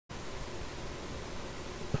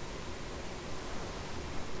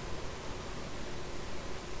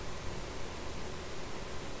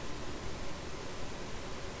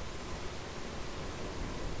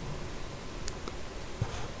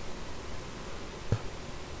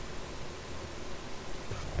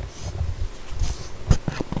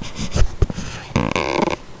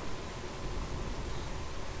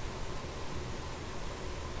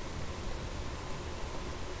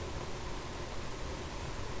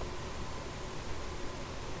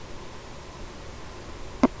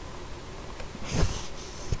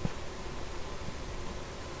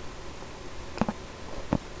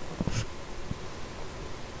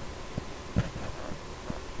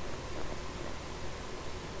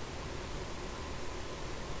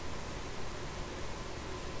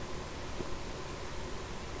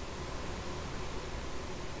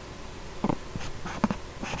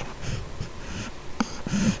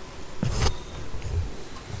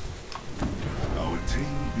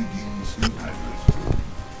New Padlet,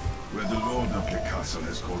 where the Lord of the castle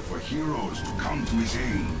has called for heroes to come to his aid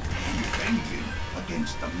and defend him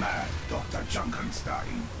against the mad Dr.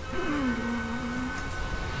 Junkenstein.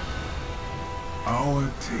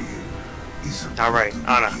 Our tale is about Alright, to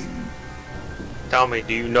Anna. begin. Tell me,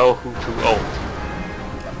 do you know who to own?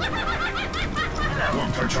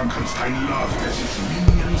 Dr. Junkenstein laughed as his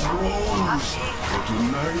minions rose, for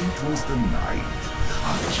tonight was the night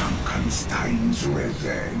of Junkenstein's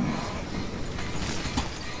revenge.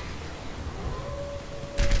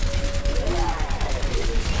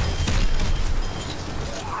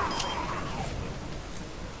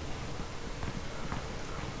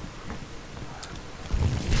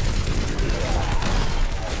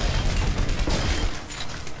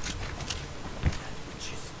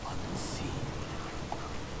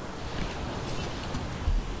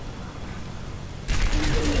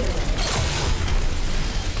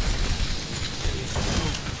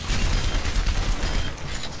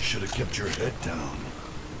 Should have kept your head down.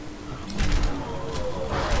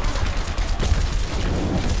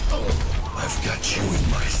 I've got you in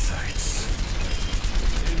my sights.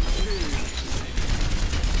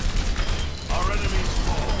 Our enemies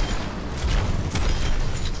fall.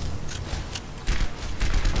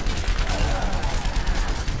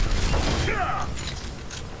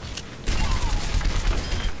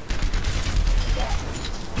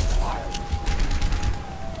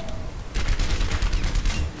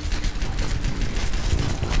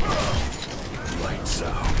 Lights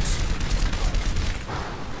out.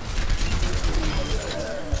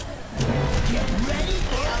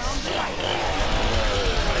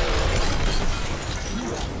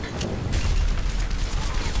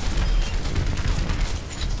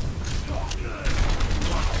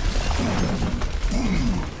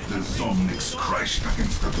 The zombies crashed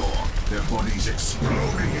against the door, their bodies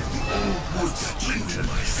exploding as the old wood splintered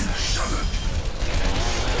and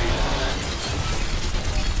shuddered.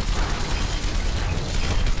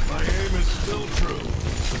 My aim is still true.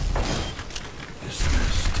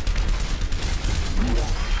 Dismissed.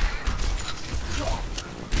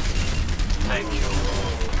 Thank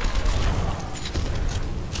you.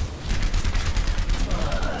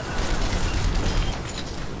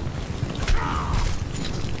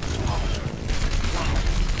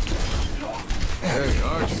 Hey,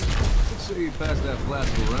 Archie. Let's say you pass that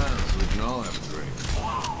flask around so we can all have a drink.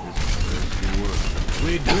 This is thirsty work.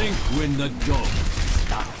 We drink when the dog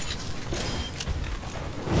stops.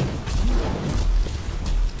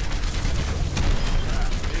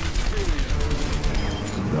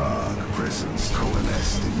 Dark presence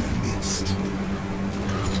coalesced in their midst.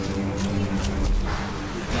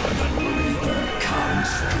 The Reaper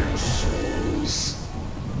counts their souls.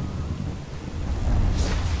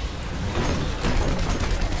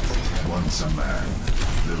 Once a man,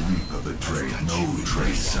 the Reaper betrayed no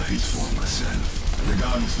trace of his former self. The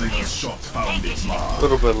gunslinger's shot found its A mark.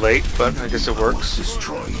 little bit late, but I guess it works.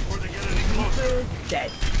 Destroyed.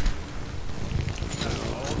 Dead.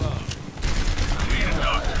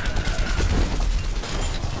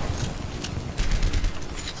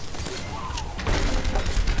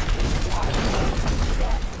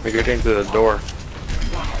 We're getting to the door.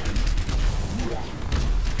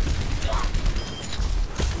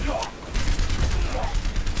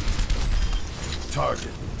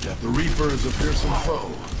 Target. The Reaper is a fearsome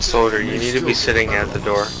foe. Soldier, you need to be sitting at the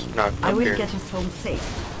door, not I up will here. get us home safe,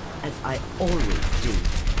 as I always do.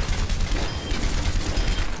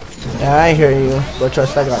 Yeah, I hear you, but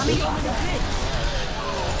trust I got this.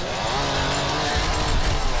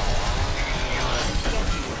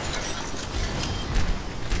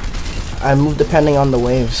 I move depending on the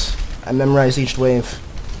waves. I memorize each wave.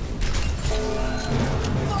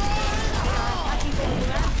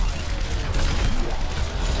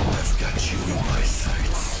 I've got you in my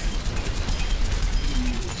sights.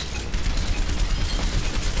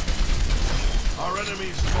 Our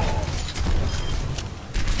enemies fall.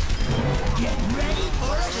 Get ready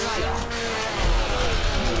for a strike.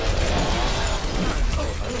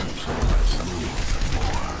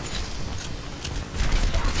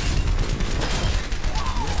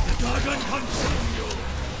 Dragon consume you.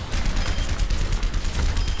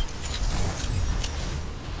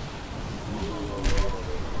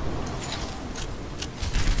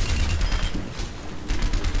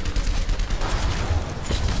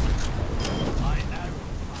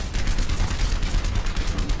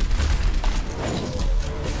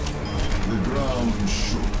 The ground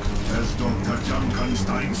shook as Dr.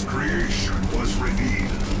 Junkenstein's creation was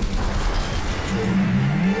revealed.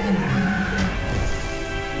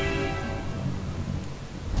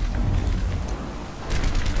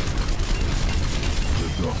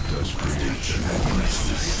 Doctor's creation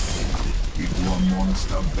if one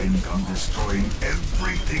monster bent on destroying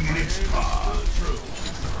everything in its path.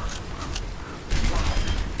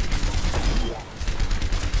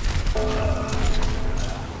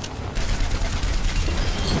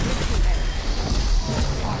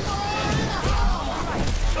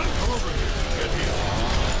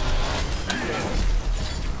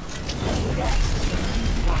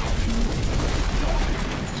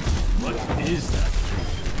 What is that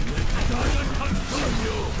thing?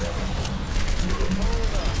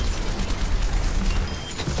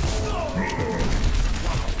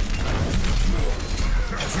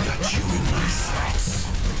 I've got you in my sights.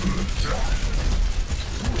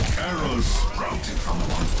 Arrows sprouted from the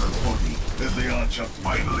monster's body as the archer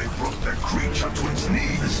finally brought the creature to its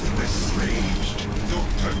knees. Enraged,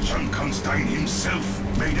 Dr. Junkenstein himself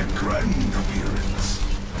made a grand appearance.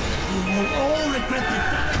 You will all regret the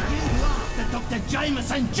day you laughed at Dr.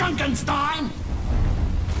 Jameson Junkenstein!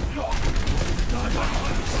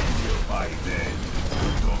 By then,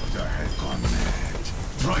 the doctor had gone mad,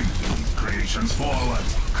 driving his creations forward,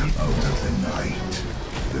 and out of the night,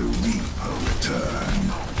 the Reaper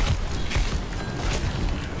returned.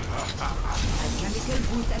 Chemical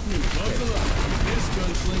boost administered. This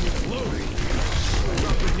gunsling is loading.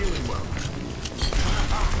 Drop the healing well.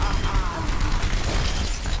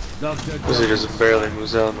 Doctor, Because he just barely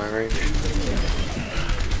moves out of my range.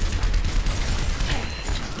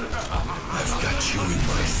 I've got you in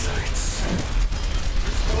my sights.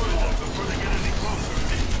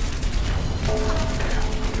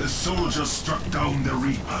 The soldier struck down the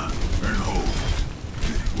Reaper and hoped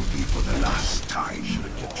it would be for the last time.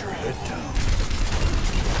 Get your head down.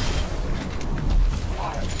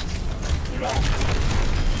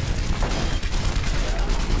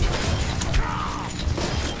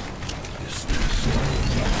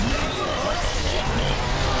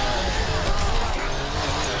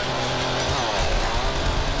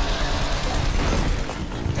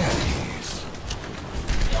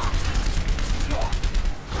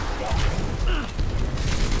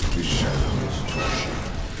 The shadows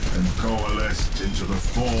tortured and coalesced into the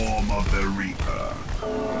form of the Reaper.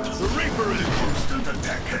 The Reaper in constant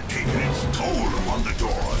attack had taken its toll upon the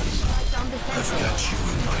doors. I've got you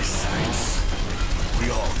in my sights. We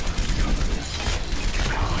all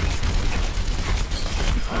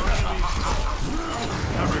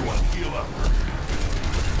Everyone heal up.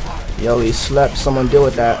 Yo, he slept. Someone deal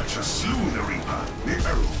with that. Archer slew the Reaper, the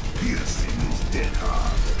arrow piercing his dead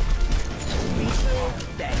heart.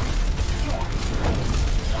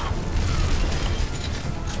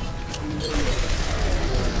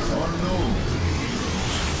 Unknown,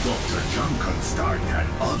 Dr. Junkenstein had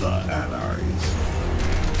other allies.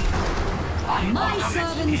 My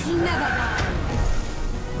servants never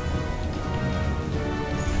die.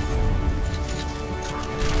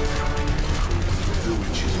 The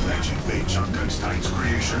witch's magic made Junkenstein's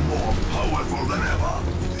creation more powerful than ever.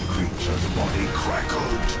 The creature's body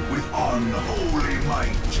crackled with unholy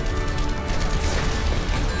might.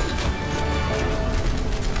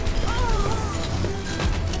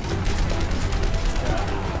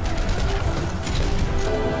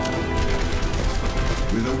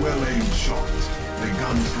 With a well-aimed shot, the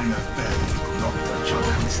gunslinger fell Dr.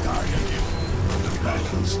 Junkenstein. The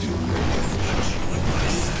battle still raged.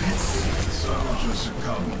 The soldier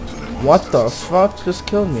succumbed to the What the monster's fuck just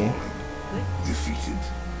killed me? defeated.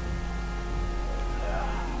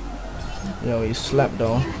 Yo, he slept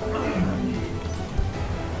though.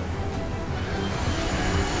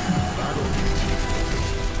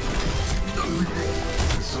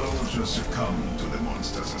 The soldier succumbed to the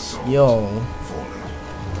monster's assault. Yo,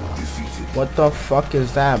 Fallen. Defeated. what the fuck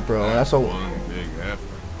is that, bro? That's a big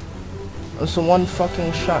effort. one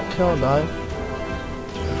fucking shot kill, dog.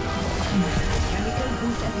 Chemical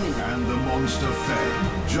boost administered. And the monster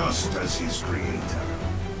fell just as his creator.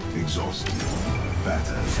 Exhausted,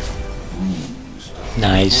 battered, bruised.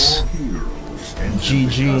 Nice. All heroes entered the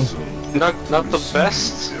GG. castle Not to the receive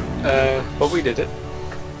best, their but we did it.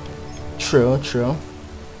 True, true.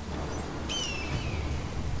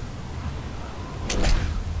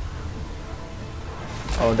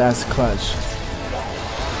 Oh, that's clutch.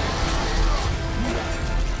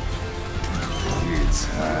 It's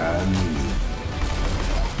hand.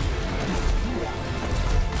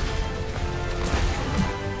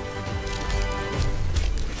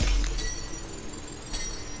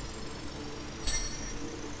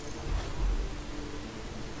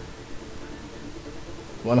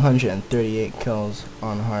 138 kills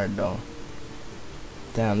on hard though.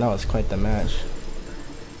 Damn, that was quite the match.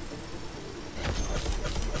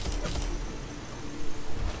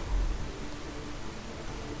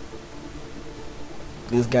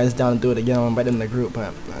 these guys down to do it again. I'm invited in the group,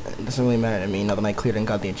 but it doesn't really matter to me now that I cleared and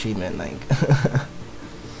got the achievement. Like,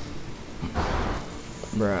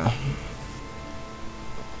 bruh,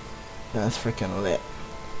 that's freaking lit.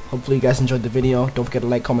 Hopefully you guys enjoyed the video. Don't forget to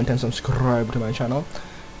like, comment, and subscribe to my channel.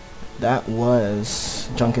 That was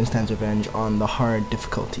Junkenstein's Revenge on the hard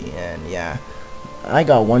difficulty, and yeah, I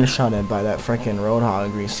got one-shotted by that freaking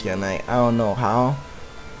Roadhog reskin. Like, I don't know how,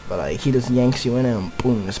 but like he just yanks you in and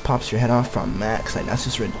boom, just pops your head off from max. Like, that's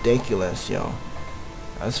just ridiculous, yo.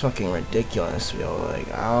 That's fucking ridiculous, yo.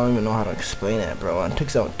 Like, I don't even know how to explain it, bro. It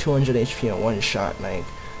takes out 200 HP in one shot, like,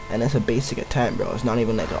 and it's a basic attack, bro. It's not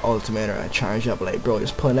even like an ultimate or a charge up. Like, bro,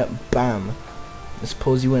 just pull it up, bam, just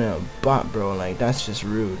pulls you in a bot, bro. Like, that's just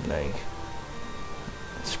rude. Like,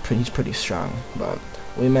 he's pretty strong, but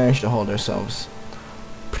we managed to hold ourselves,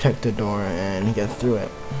 protect the door, and get through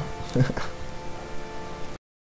it.